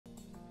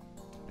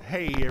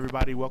Hey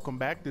everybody, welcome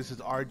back. This is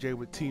RJ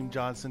with Team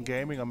Johnson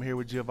Gaming. I'm here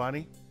with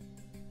Giovanni.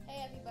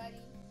 Hey everybody.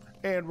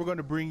 And we're going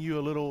to bring you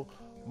a little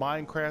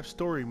Minecraft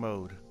story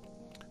mode.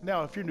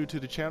 Now, if you're new to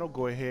the channel,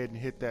 go ahead and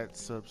hit that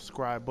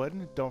subscribe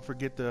button. Don't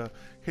forget to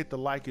hit the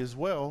like as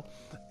well.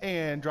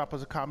 And drop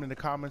us a comment in the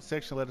comment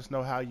section. Let us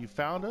know how you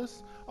found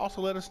us.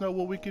 Also, let us know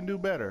what we can do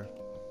better.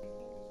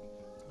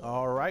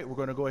 All right, we're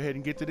going to go ahead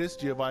and get to this.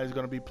 Giovanni's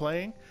going to be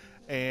playing.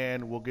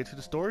 And we'll get to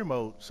the story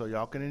mode so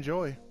y'all can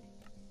enjoy.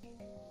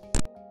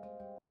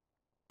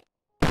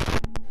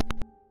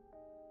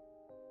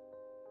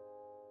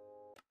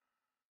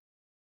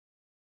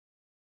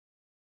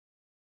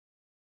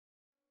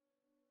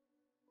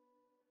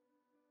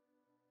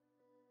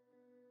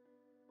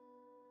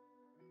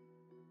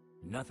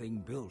 Nothing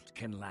built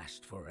can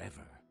last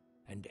forever,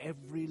 and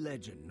every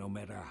legend, no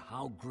matter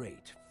how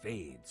great,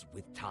 fades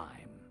with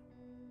time.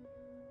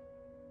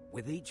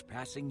 With each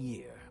passing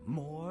year,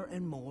 more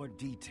and more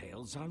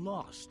details are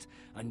lost,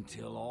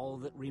 until all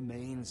that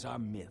remains are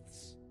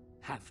myths,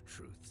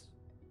 half-truths.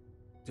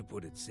 To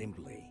put it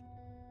simply,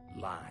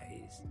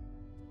 lies.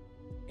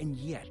 And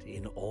yet,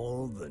 in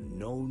all the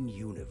known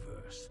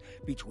universe,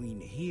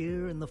 between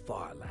here and the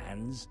far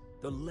lands,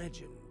 the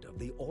legend of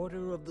the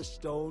Order of the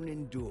Stone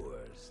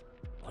endures,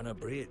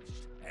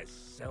 unabridged as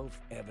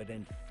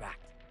self-evident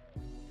fact.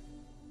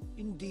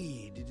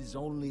 Indeed, it is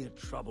only a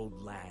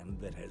troubled land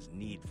that has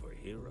need for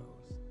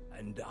heroes,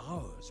 and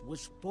ours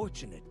was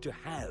fortunate to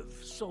have,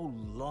 so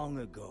long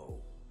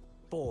ago,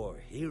 4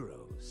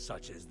 heroes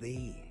such as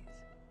these.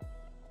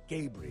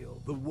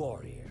 Gabriel the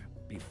warrior,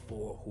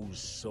 before whose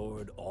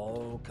sword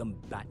all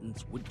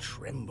combatants would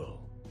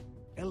tremble.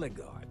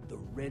 Eligard the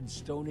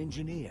redstone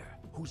engineer,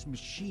 whose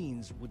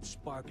machines would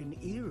spark an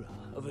era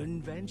of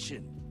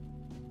invention.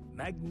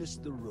 Magnus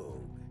the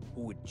rogue,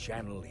 who would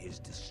channel his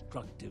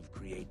destructive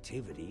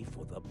creativity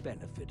for the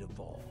benefit of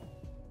all.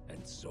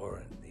 And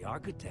Soren the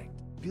architect,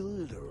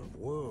 builder of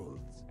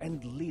worlds,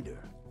 and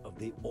leader of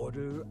the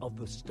Order of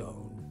the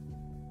Stone.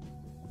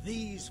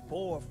 These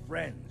 4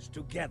 friends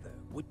together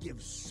would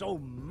give so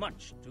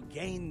much to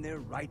gain their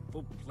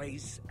rightful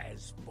place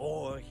as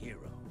 4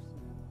 heroes.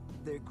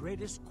 Their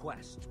greatest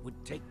quest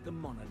would take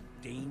them on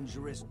a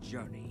dangerous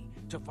journey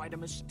to fight a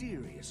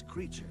mysterious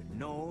creature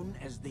known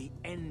as the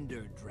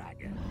Ender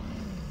Dragon.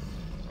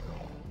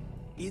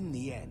 In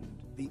the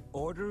end, the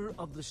Order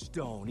of the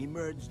Stone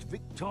emerged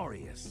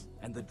victorious,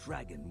 and the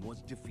dragon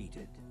was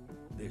defeated.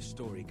 Their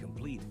story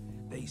complete,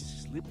 they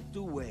slipped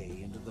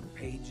away into the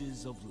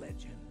pages of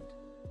legend.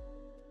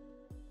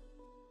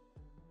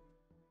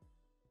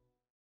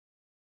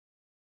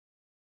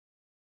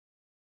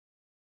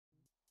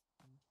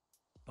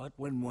 But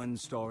when one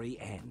story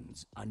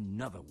ends,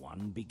 another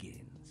one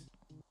begins.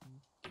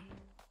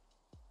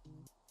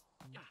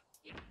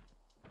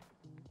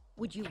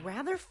 Would you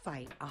rather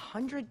fight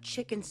 100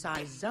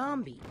 chicken-sized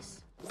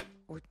zombies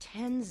or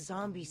 10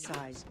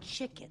 zombie-sized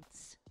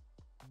chickens?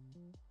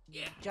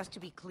 Yeah. Just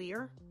to be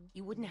clear,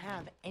 you wouldn't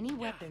have any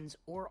weapons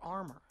or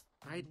armor.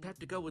 I'd have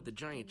to go with the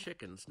giant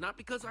chickens, not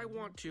because I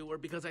want to or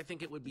because I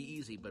think it would be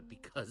easy, but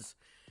because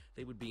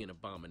they would be an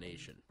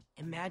abomination.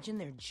 Imagine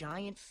their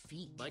giant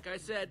feet. Like I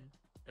said,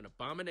 an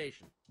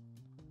abomination.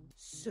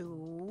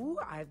 So,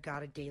 I've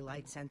got a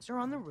daylight sensor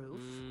on the roof.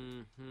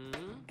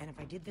 Mm-hmm. And if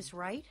I did this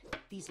right,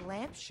 these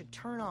lamps should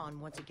turn on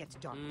once it gets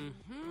dark.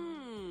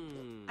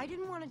 Mm-hmm. I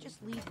didn't want to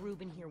just leave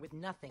Ruben here with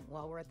nothing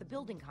while we're at the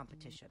building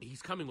competition.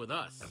 He's coming with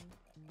us.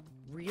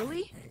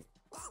 Really?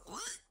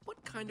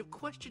 What kind of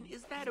question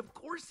is that? Of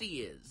course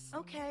he is.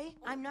 Okay,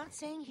 I'm not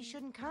saying he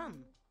shouldn't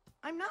come.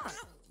 I'm not.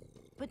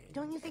 But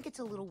don't you think it's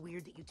a little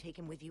weird that you take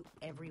him with you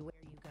everywhere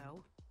you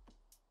go?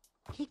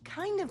 He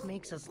kind of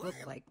makes us look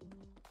like,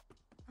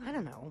 I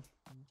don't know,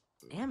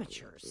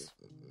 amateurs.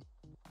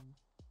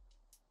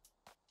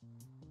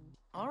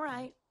 All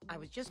right, I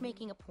was just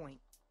making a point.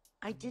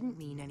 I didn't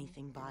mean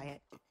anything by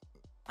it.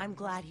 I'm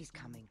glad he's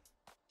coming.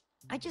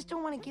 I just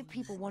don't want to give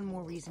people one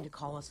more reason to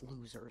call us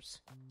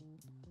losers.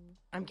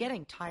 I'm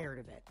getting tired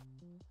of it.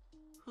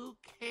 Who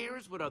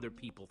cares what other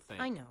people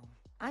think? I know.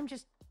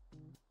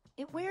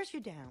 It wears you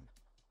down.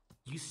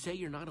 You say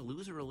you're not a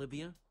loser,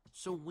 Olivia,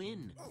 so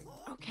win.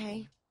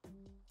 Okay,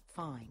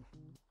 fine.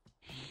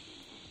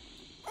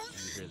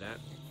 You hear that?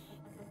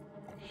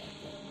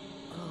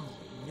 Oh,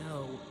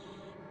 no.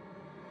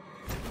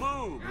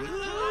 Boom!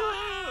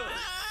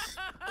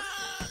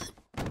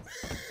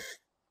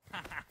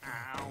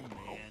 Oh,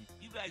 man.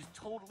 You guys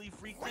totally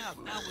freaked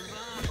out. That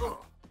was on.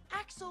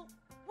 Axel,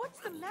 what's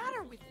the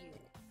matter with you?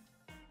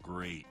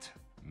 Great.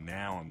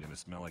 Now I'm gonna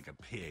smell like a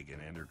pig in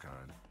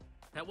Endercon.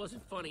 That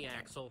wasn't funny,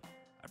 Axel.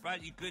 I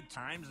brought you good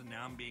times and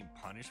now I'm being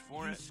punished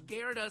for You it?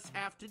 scared us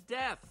half to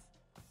death.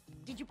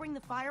 Did you bring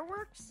the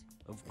fireworks?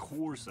 Of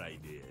course I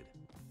did.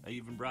 I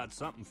even brought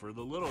something for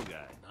the little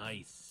guy.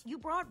 Nice. You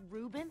brought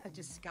Ruben a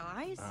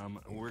disguise?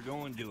 We're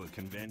going to a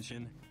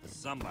convention.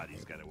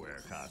 Somebody's gotta wear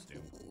a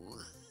costume.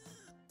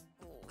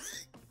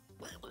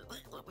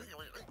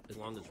 As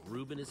long as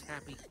Ruben is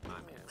happy, I'm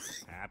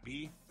happy.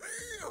 Happy?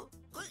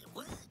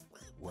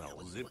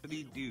 Well,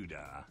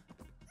 zippity-doo-dah.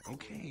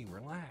 Okay,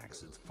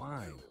 relax. It's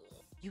fine.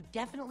 You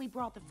definitely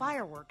brought the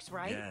fireworks,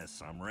 right?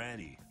 Yes, I'm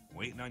ready.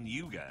 Waiting on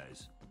you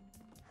guys.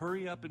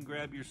 Hurry up and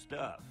grab your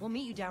stuff. We'll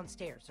meet you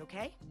downstairs,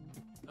 okay?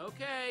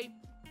 Okay.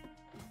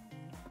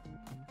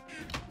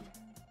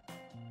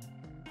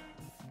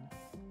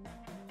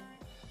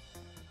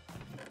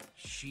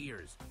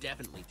 Shear's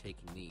definitely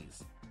taking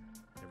these.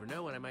 Never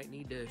know when I might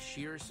need to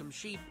shear some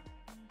sheep.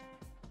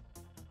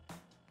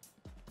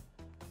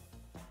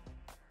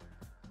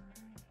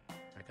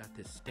 I got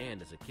this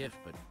stand as a gift,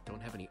 but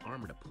don't have any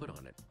armor to put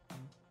on it.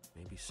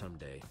 Maybe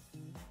someday.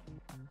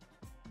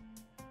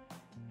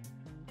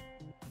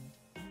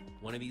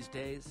 One of these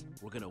days,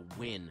 we're gonna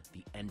win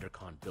the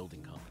Endercon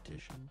building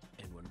competition.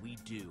 And when we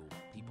do,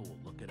 people will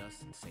look at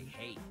us and say,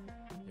 hey,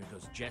 there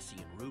goes Jesse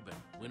and Ruben,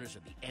 winners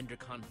of the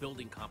Endercon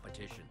building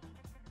competition.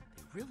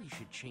 They really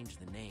should change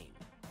the name.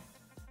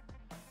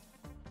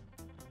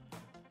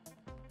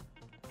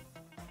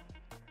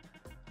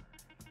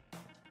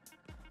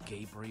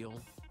 Gabriel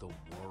the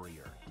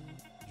Warrior.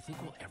 You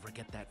think we'll ever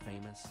get that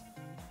famous?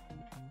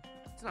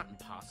 It's not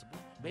impossible.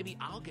 Maybe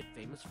I'll get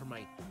famous for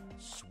my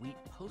sweet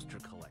poster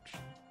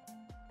collection.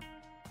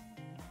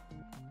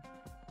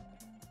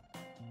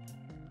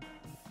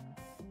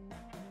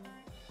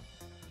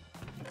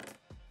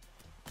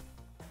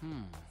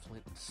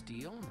 Flint and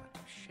steel, not too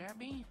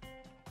shabby.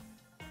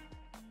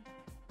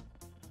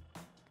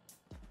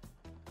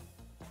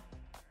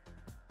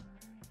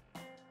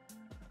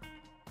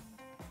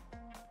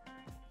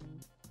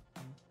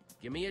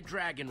 Give me a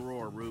dragon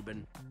roar,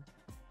 Ruben.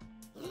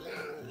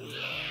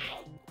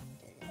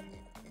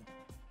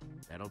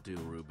 That'll do,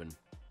 Ruben.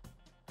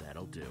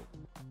 That'll do.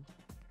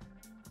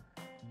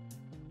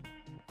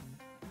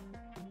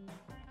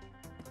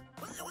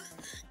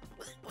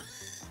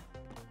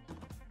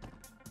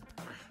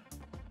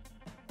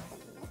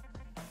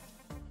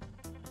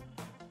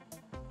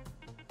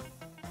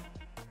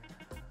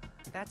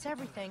 That's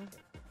everything.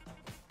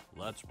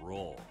 Let's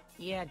roll.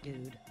 Yeah,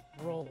 dude.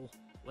 Roll.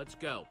 Let's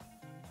go.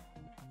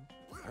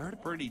 I heard a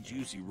pretty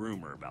juicy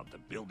rumor about the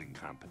building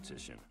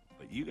competition,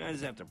 but you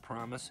guys have to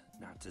promise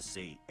not to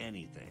say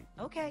anything.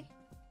 Okay.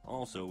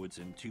 Also, it's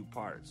in 2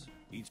 parts.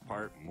 Each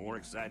part more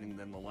exciting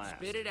than the last.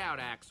 Spit it out,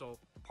 Axel.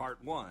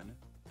 Part 1,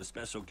 the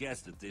special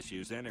guest at this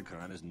year's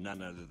Endercon is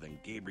none other than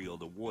Gabriel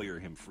the Warrior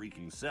him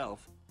freaking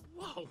self.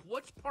 Whoa,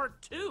 what's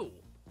part 2?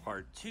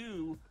 Part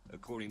 2,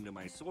 according to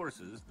my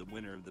sources, the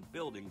winner of the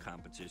building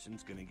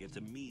competition's gonna get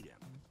to meet him.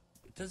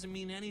 It doesn't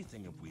mean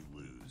anything if we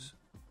lose.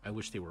 I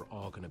wish they were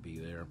all gonna be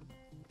there.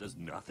 Does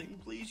nothing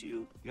please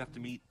you? You have to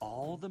meet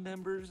all the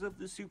members of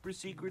the super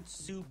secret,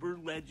 super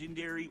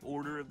legendary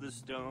Order of the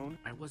Stone?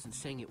 I wasn't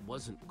saying it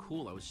wasn't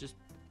cool. I was just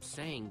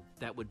saying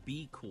that would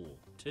be cool,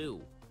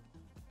 too.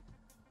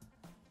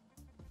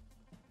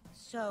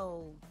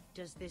 So,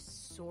 does this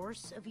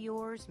source of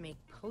yours make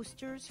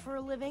posters for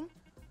a living?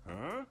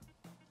 Huh?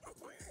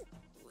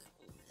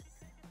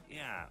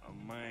 Yeah,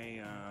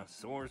 my,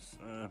 source,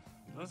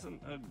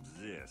 doesn't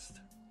exist.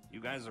 You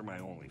guys are my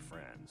only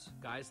friends.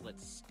 Guys,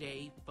 let's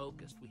stay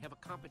focused. We have a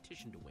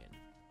competition to win.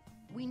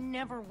 We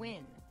never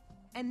win.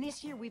 And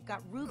this year we've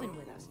got Ruben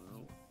with us.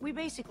 We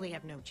basically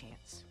have no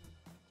chance.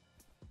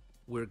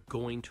 We're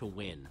going to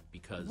win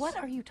because... What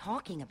are you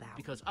talking about?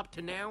 Because up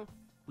to now,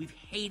 we've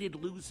hated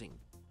losing.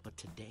 But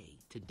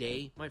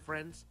today, my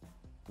friends,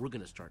 we're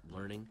gonna start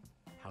learning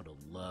how to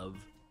love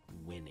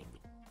winning.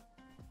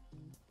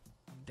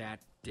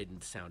 That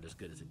didn't sound as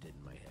good as it did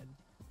in my head.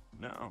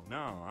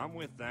 No, I'm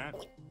with that.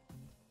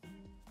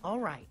 All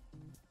right.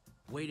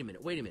 Wait a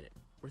minute.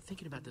 We're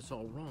thinking about this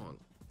all wrong.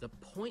 The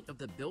point of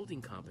the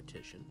building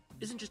competition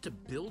isn't just to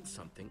build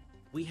something.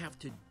 We have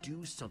to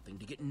do something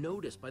to get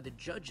noticed by the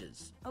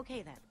judges.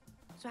 Okay then.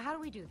 So how do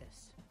we do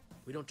this?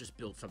 We don't just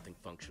build something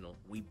functional.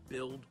 We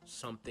build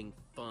something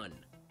fun.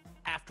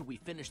 After we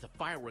finish the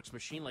fireworks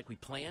machine like we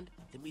planned,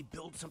 then we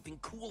build something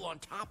cool on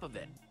top of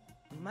it.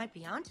 We might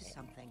be onto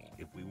something.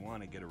 If we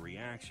want to get a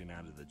reaction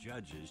out of the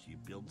judges, you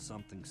build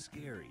something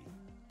scary.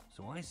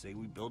 So I say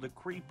we build a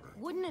creeper.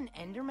 Wouldn't an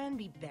Enderman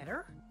be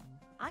better?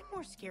 I'm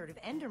more scared of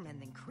Endermen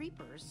than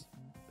creepers.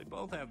 They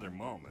both have their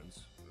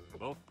moments.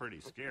 Both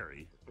pretty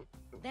scary.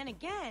 Then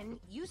again,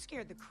 you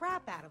scared the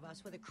crap out of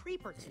us with a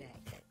creeper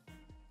today.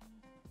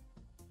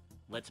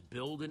 Let's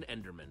build an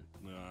Enderman.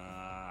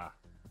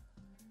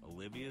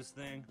 Olivia's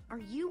thing? Are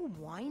you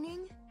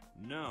whining?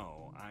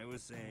 No, I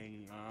was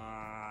saying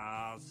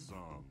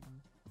awesome.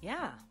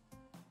 Yeah.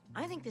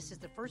 I think this is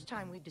the first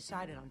time we've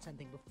decided on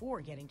something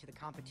before getting to the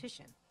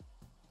competition.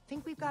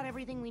 Think we've got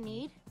everything we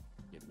need?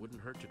 It wouldn't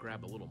hurt to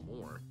grab a little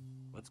more.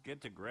 Let's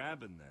get to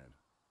grabbing then.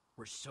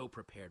 We're so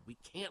prepared. We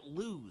can't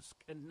lose.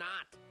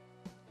 Cannot.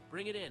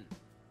 Bring it in.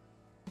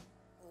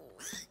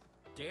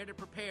 Dare to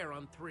prepare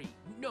on 3.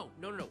 No.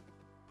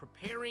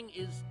 Preparing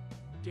is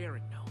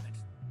daring. No,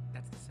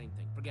 that's the same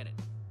thing. Forget it.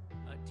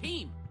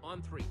 Team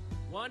on 3.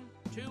 1,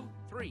 2,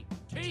 3.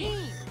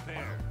 Team!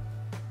 Prepare.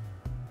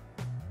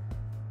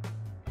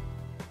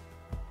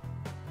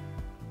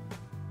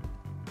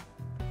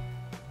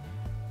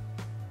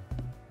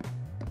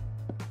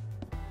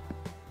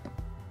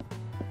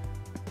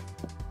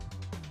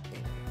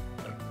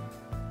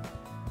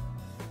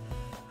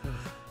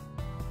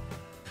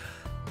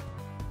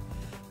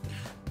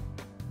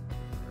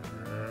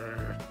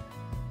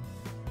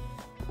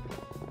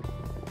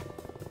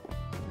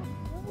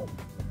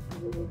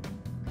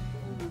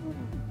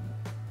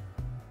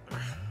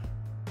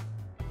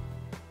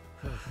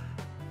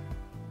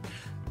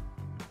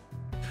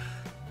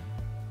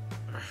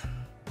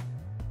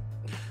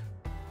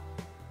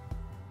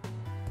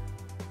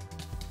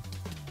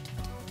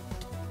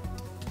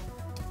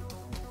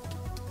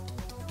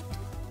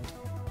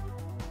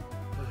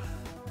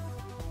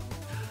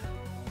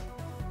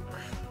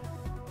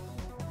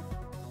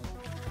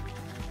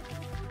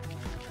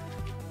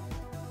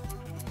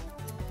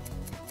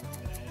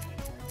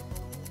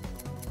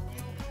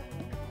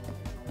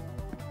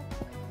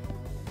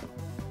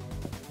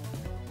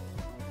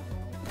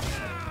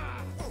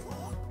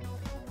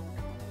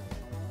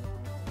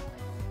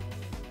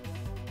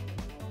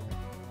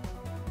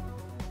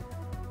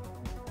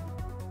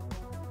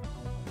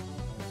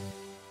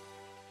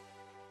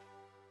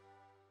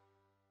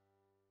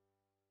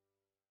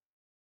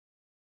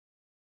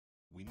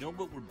 We know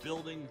what we're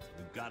building.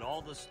 We've got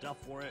all the stuff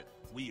for it.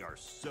 We are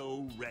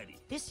so ready.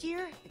 This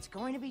year, it's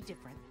going to be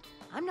different.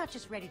 I'm not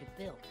just ready to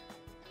build.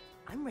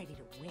 I'm ready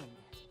to win.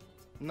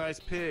 Nice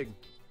pig,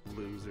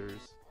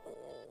 losers.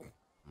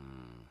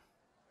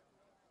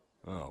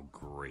 Oh,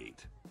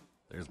 great.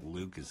 There's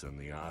Lucas and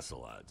the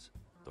Ocelots.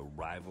 The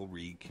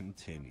rivalry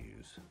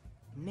continues.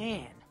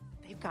 Man,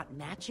 they've got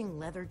matching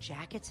leather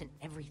jackets and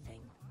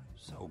everything.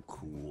 So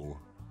cool.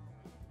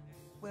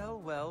 Well,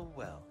 well,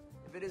 well.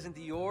 If it isn't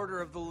the order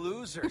of the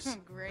losers.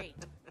 Great.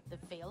 The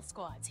fail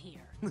squad's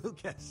here.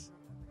 Lucas,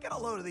 get a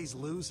load of these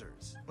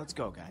losers. Let's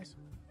go, guys.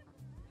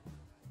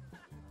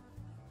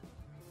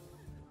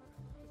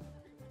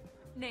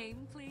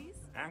 Name, please?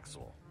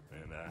 Axel,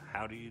 and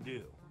how do you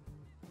do?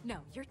 No,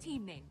 your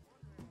team name.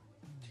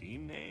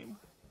 Team name?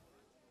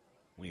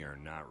 We are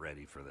not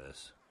ready for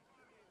this.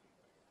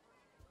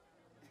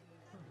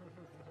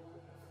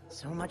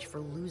 So much for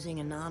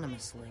losing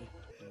anonymously.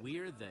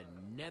 We're the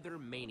Nether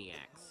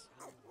Maniacs.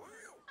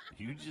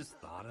 You just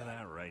thought of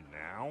that right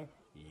now?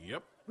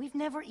 Yep. We've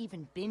never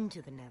even been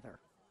to the Nether.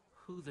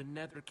 Who the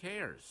Nether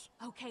cares?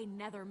 Okay,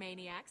 Nether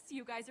Maniacs,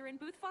 you guys are in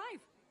booth 5.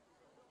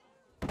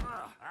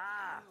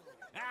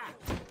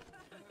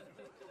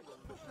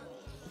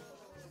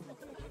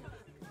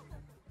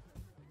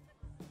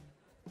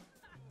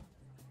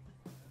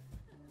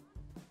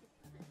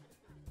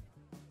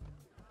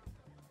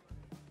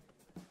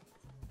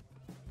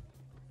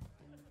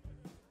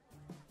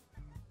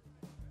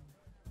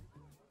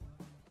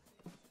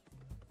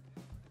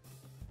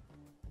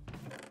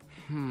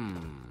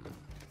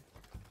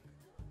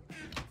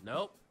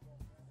 Nope.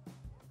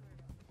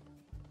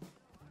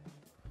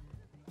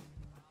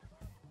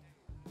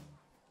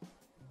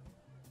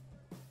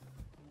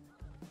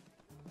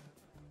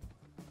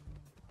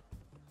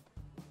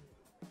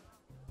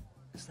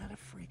 Is that a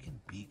freaking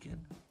beacon?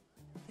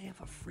 They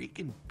have a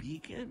freaking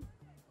beacon?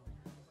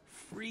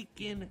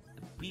 Freaking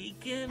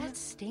beacon? That's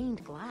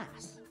stained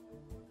glass.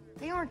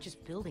 They aren't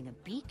just building a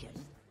beacon.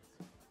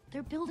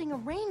 They're building a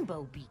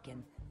rainbow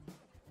beacon.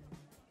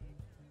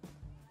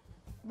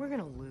 We're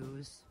gonna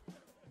lose.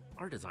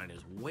 Our design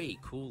is way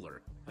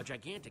cooler. A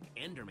gigantic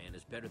Enderman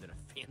is better than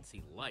a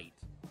fancy light.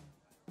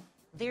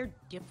 Their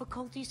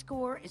difficulty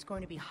score is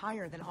going to be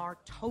higher than our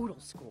total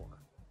score.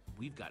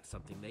 We've got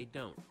something they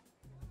don't.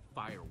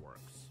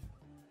 Fireworks.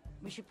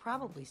 We should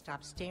probably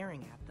stop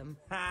staring at them.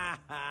 Ha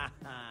ha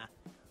ha.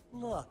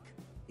 Look,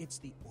 it's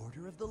the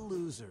order of the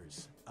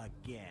losers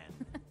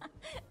again.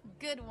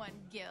 Good one,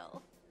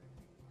 Gil.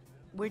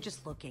 We're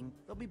just looking.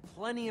 There'll be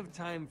plenty of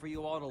time for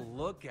you all to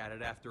look at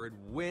it after it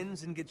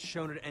wins and gets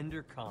shown at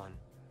EnderCon.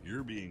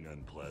 You're being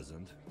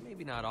unpleasant.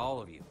 Maybe not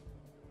all of you.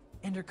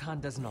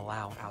 EnderCon doesn't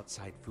allow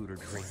outside food or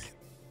drink.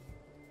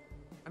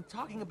 I'm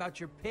talking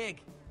about your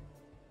pig.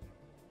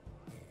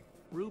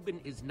 Reuben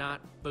is not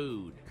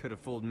food. Could have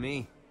fooled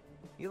me.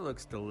 He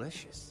looks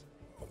delicious.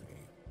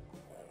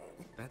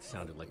 That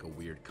sounded like a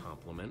weird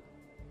compliment.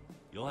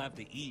 You'll have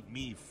to eat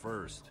me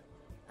first.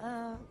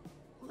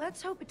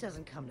 Let's hope it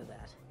doesn't come to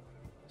that.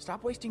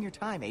 Stop wasting your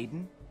time,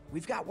 Aiden.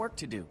 We've got work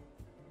to do.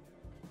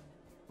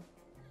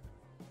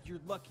 You're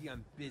lucky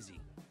I'm busy.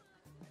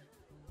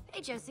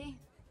 Hey, Jesse.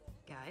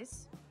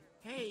 Guys,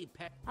 Hey,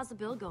 Pet. how's the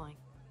build going?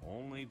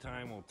 Only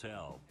time will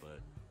tell, but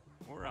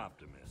we're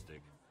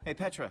optimistic. Hey,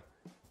 Petra.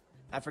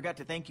 I forgot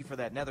to thank you for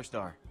that Nether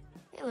Star.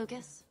 Hey,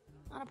 Lucas.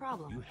 Not a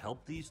problem. You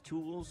help these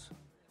tools?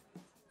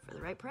 For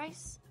the right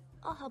price,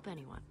 I'll help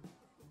anyone.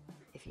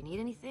 If you need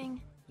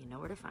anything, you know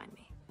where to find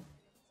me.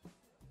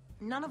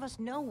 None of us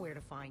know where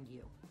to find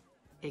you.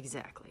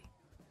 Exactly.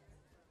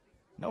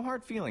 No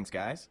hard feelings,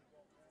 guys.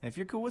 If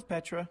you're cool with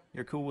Petra,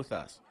 you're cool with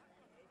us.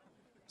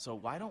 So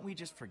why don't we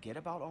just forget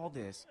about all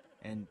this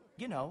and,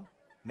 you know,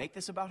 make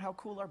this about how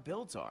cool our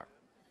builds are?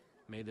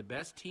 May the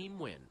best team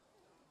win.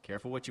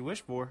 Careful what you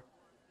wish for.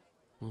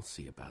 We'll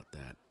see about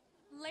that.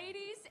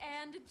 Ladies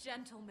and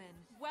gentlemen,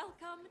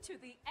 welcome to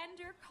the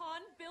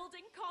EnderCon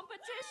building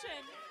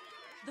competition.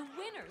 The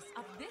winners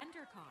of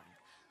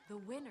the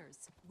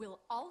winners will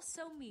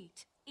also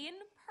meet in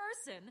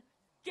person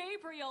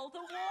Gabriel the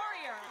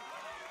Warrior.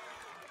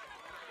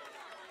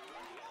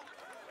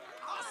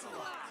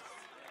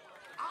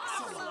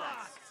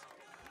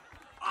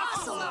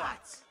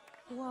 Ocelots!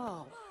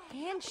 Whoa,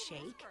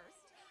 handshake?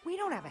 We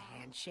don't have a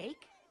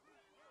handshake.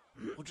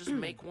 We'll just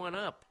make one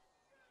up.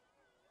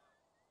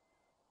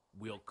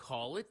 We'll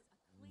call it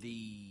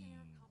the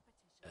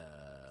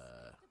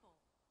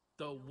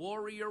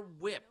Warrior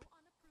Whip.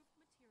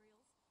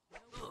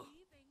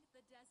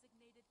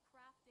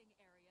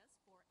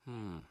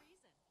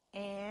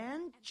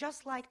 And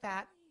just like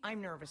that,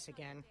 I'm nervous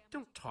again.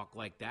 Don't talk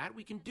like that.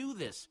 We can do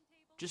this.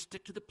 Just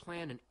stick to the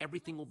plan and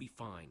everything will be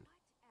fine.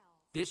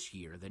 This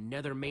year, the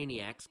Nether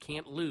Maniacs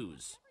can't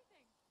lose.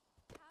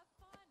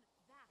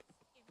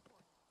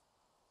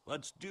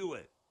 Let's do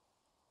it.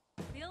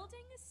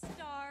 Building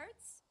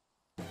starts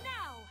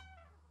now.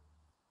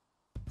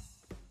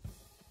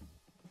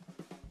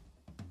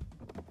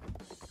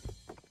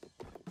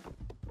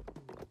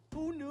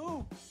 Oh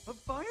no! A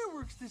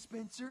fireworks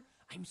dispenser!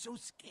 I'm so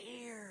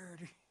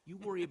scared. You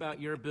worry about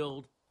your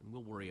build, and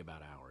we'll worry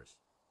about ours.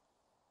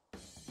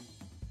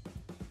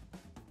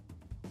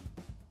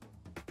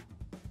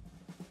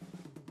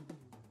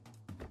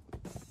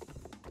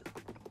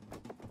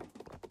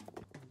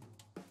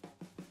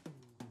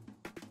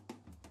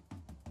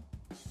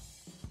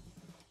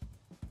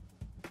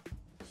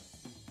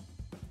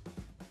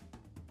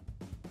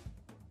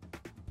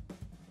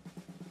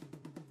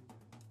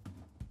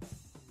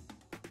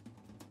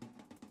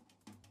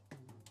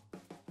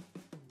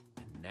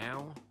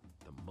 Now,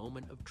 the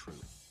moment of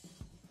truth.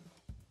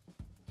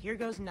 Here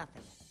goes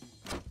nothing.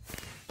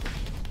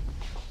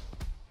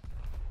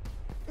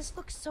 This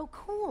looks so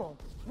cool.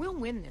 We'll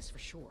win this for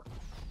sure.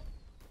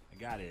 I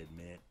gotta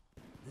admit,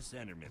 this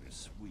Enderman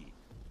is sweet.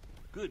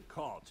 Good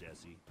call,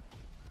 Jesse.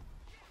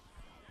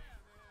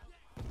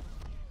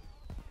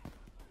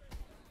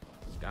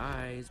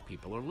 Guys,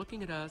 people are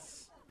looking at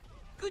us.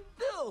 Good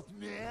build,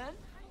 man!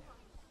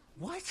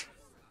 What?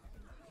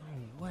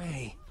 No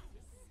way.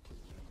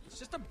 It's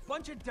just a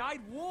bunch of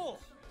dyed wool.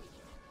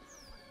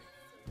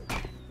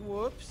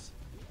 Whoops.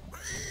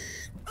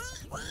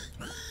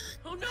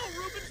 Oh no,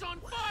 Ruben's on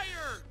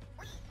fire!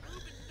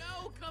 Ruben,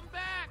 no, come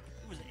back!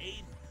 It was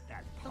Aiden,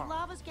 that The punk.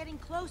 lava's getting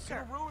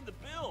closer. Gonna ruin the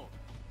build.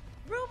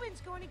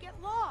 Ruben's going to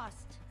get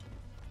lost.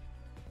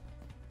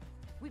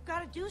 We've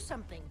got to do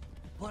something.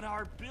 But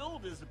our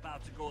build is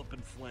about to go up in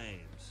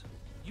flames.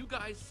 You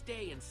guys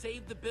stay and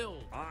save the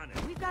build. On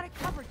it. We've got it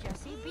covered,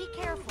 Jesse. Be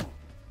careful.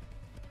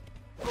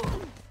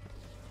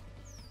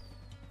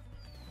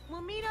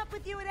 We'll meet up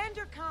with you at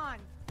EnderCon.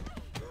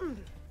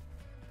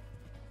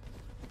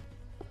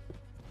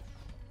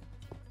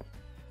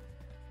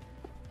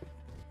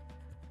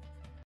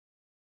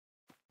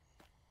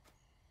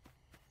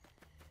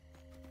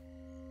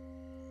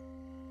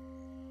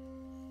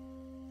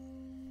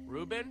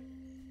 Ruben,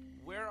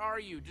 where are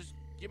you? Just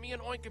give me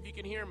an oink if you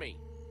can hear me.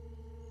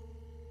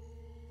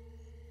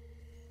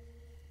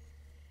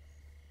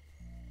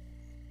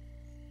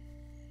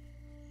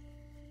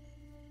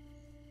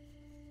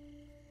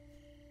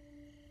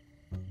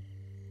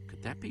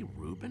 Could that be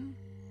Ruben?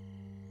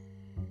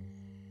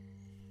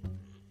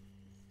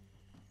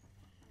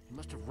 He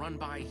must have run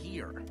by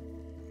here.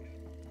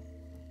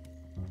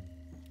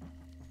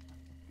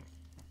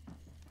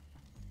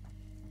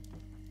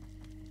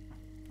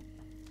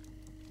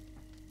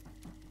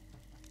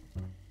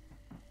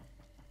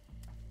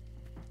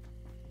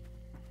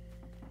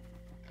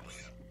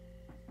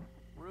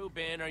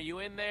 Ruben, are you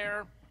in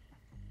there?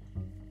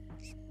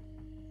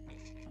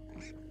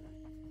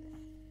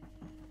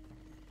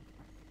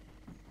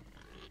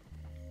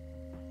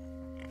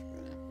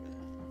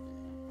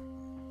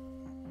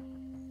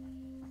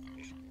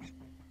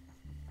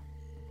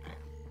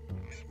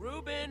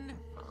 Ruben!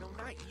 No,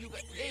 not you,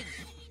 but pigs!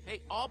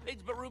 Hey, all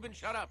pigs but Ruben,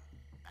 shut up!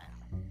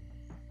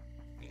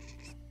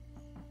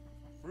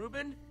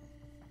 Ruben?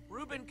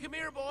 Ruben, come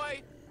here,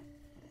 boy!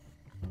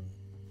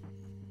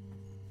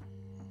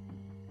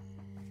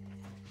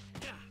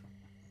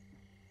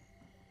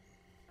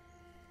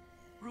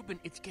 Ruben,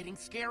 it's getting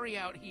scary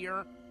out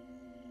here.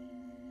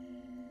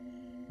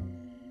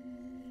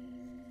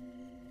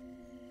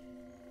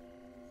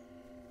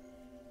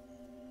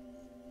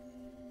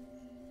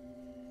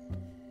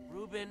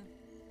 Ruben?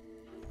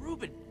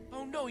 Ruben!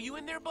 Oh no, you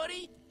in there,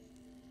 buddy?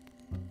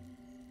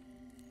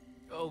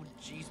 Oh,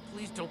 jeez,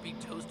 please don't be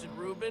toasted,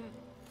 Ruben.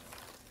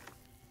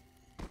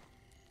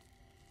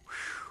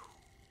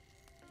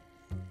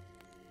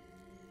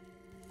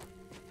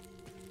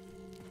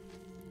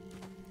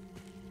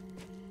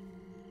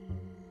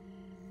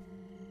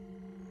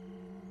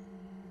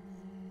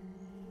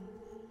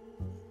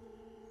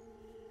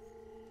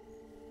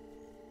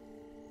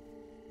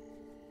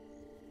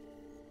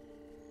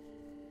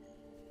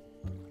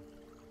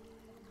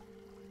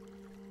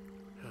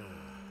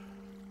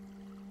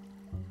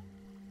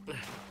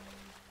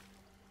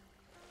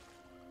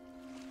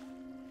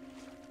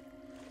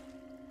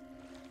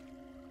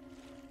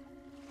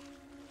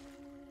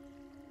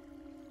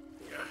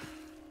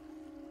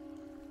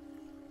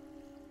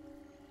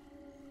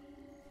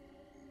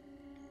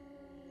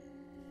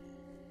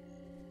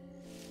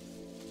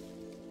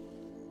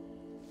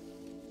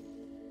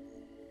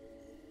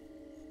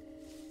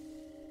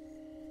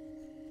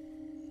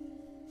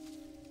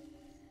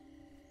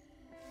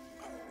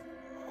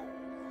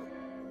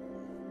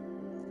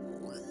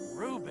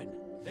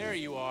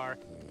 are.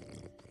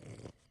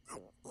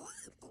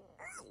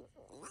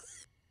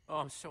 Oh,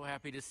 I'm so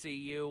happy to see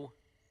you.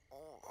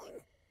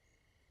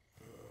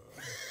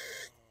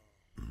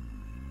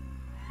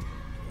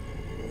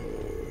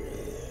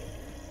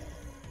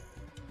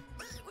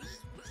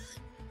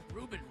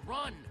 Reuben,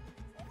 run!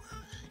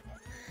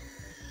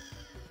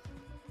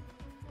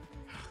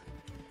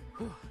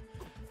 Whew.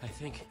 I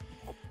think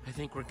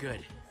we're good.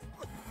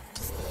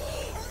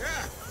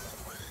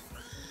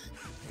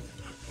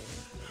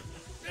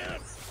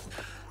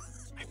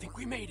 I think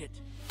we made it.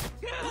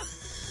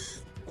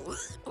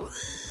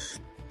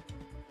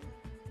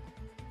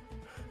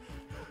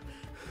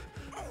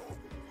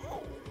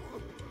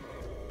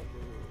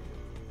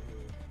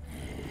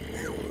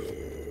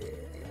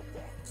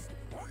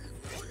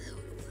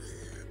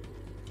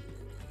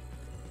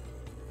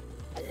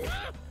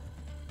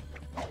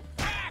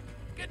 Back!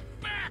 Get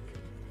back!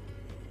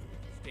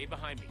 Stay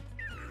behind me.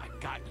 I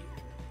got you.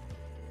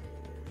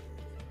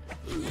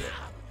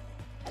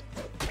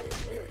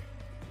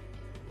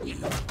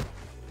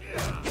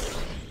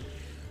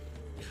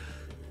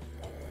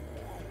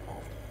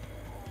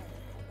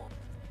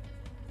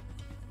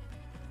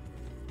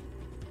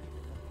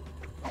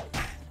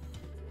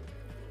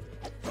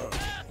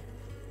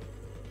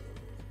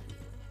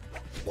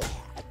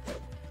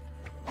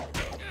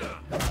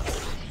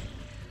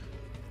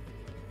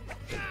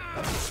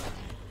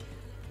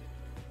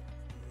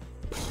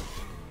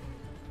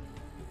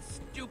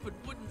 Stupid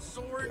wooden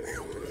sword.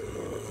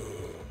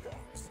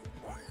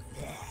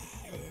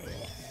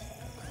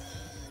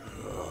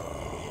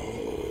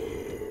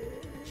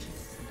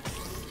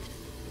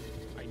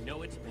 I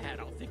know it's bad.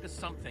 I'll think of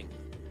something.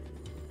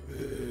 You're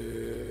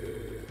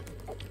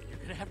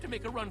gonna have to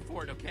make a run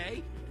for it,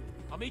 okay?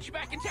 I'll meet you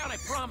back in town, I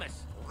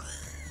promise.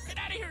 Get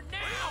out of here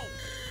now!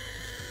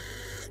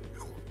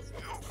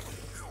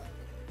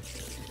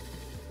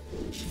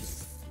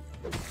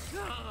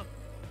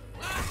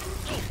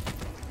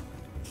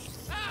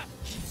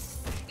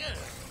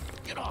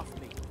 Get off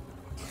me!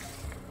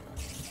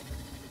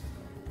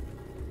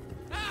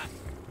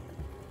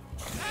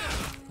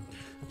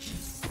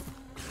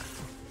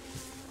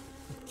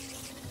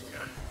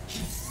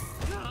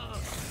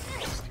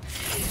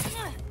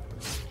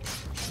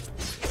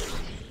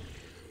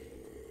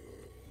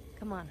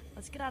 Come on,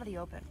 let's get out of the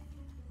open.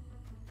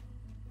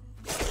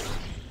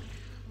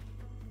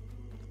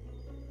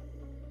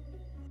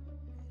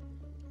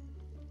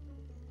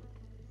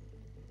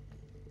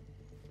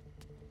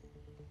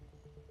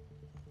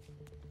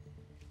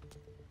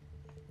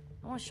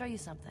 I want to show you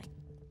something.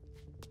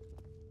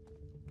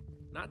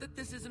 Not that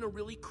this isn't a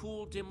really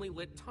cool, dimly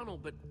lit tunnel,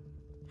 but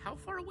how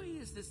far away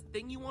is this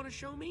thing you want to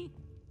show me?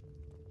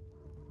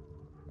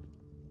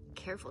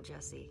 Careful,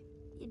 Jesse.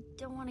 You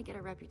don't want to get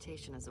a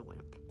reputation as a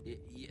wimp.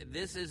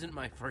 This isn't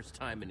my first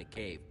time in a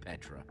cave,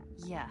 Petra.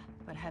 Yeah,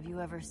 but have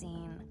you ever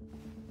seen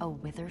a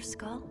wither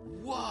skull?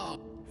 Whoa!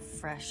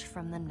 Fresh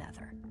from the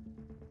nether.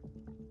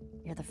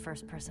 You're the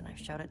first person I've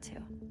showed it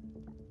to.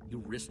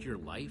 You risked your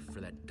life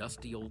for that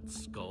dusty old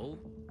skull?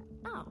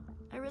 No,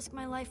 I risk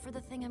my life for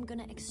the thing I'm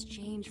gonna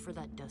exchange for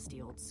that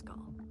dusty old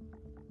skull.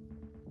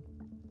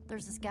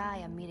 There's this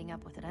guy I'm meeting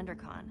up with at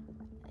EnderCon.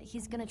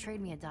 He's gonna trade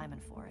me a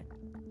diamond for it.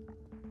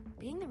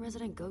 Being the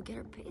resident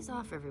go-getter pays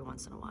off every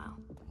once in a while.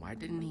 Why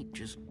didn't he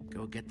just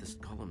go get the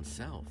skull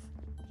himself?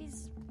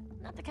 He's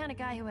not the kind of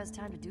guy who has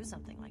time to do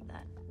something like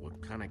that.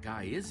 What kind of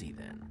guy is he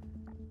then?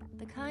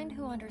 The kind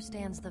who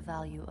understands the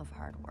value of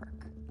hard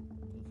work.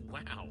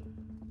 Wow.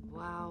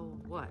 Wow,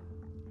 what?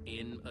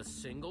 In a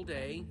single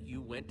day,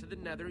 you went to the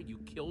nether, you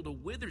killed a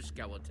wither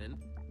skeleton.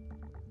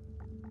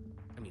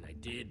 I mean, I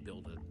did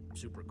build a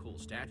super cool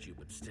statue,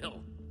 but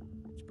still,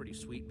 it's pretty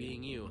sweet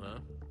being you, huh?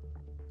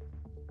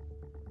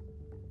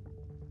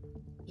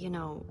 You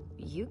know,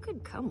 you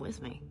could come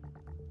with me.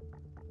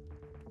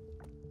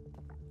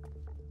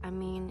 I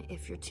mean,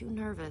 if you're too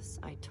nervous,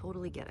 I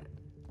totally get it.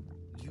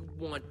 You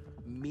want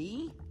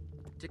me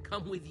to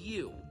come with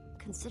you?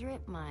 Consider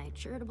it my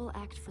charitable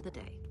act for the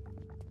day.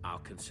 I'll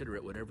consider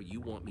it whatever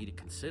you want me to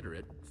consider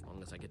it, as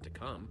long as I get to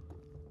come.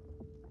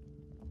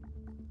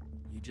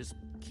 You just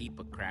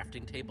keep a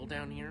crafting table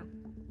down here?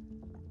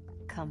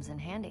 Comes in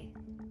handy.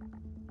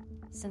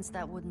 Since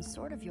that wooden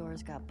sword of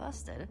yours got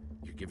busted...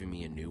 You're giving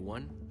me a new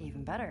one?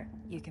 Even better,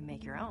 you can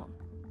make your own.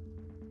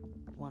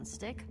 1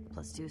 stick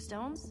plus 2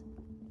 stones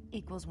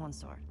equals 1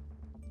 sword.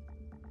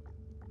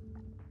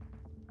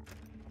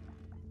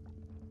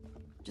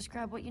 Just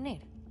grab what you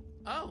need.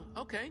 Oh,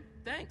 okay,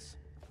 thanks.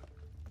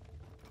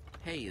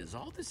 Hey, is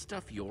all this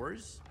stuff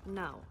yours?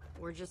 No,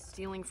 we're just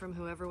stealing from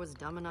whoever was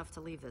dumb enough to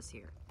leave this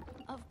here.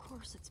 Of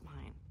course it's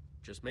mine.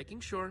 Just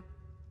making sure.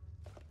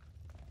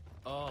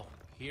 Oh,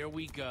 here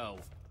we go.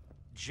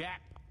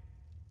 Jack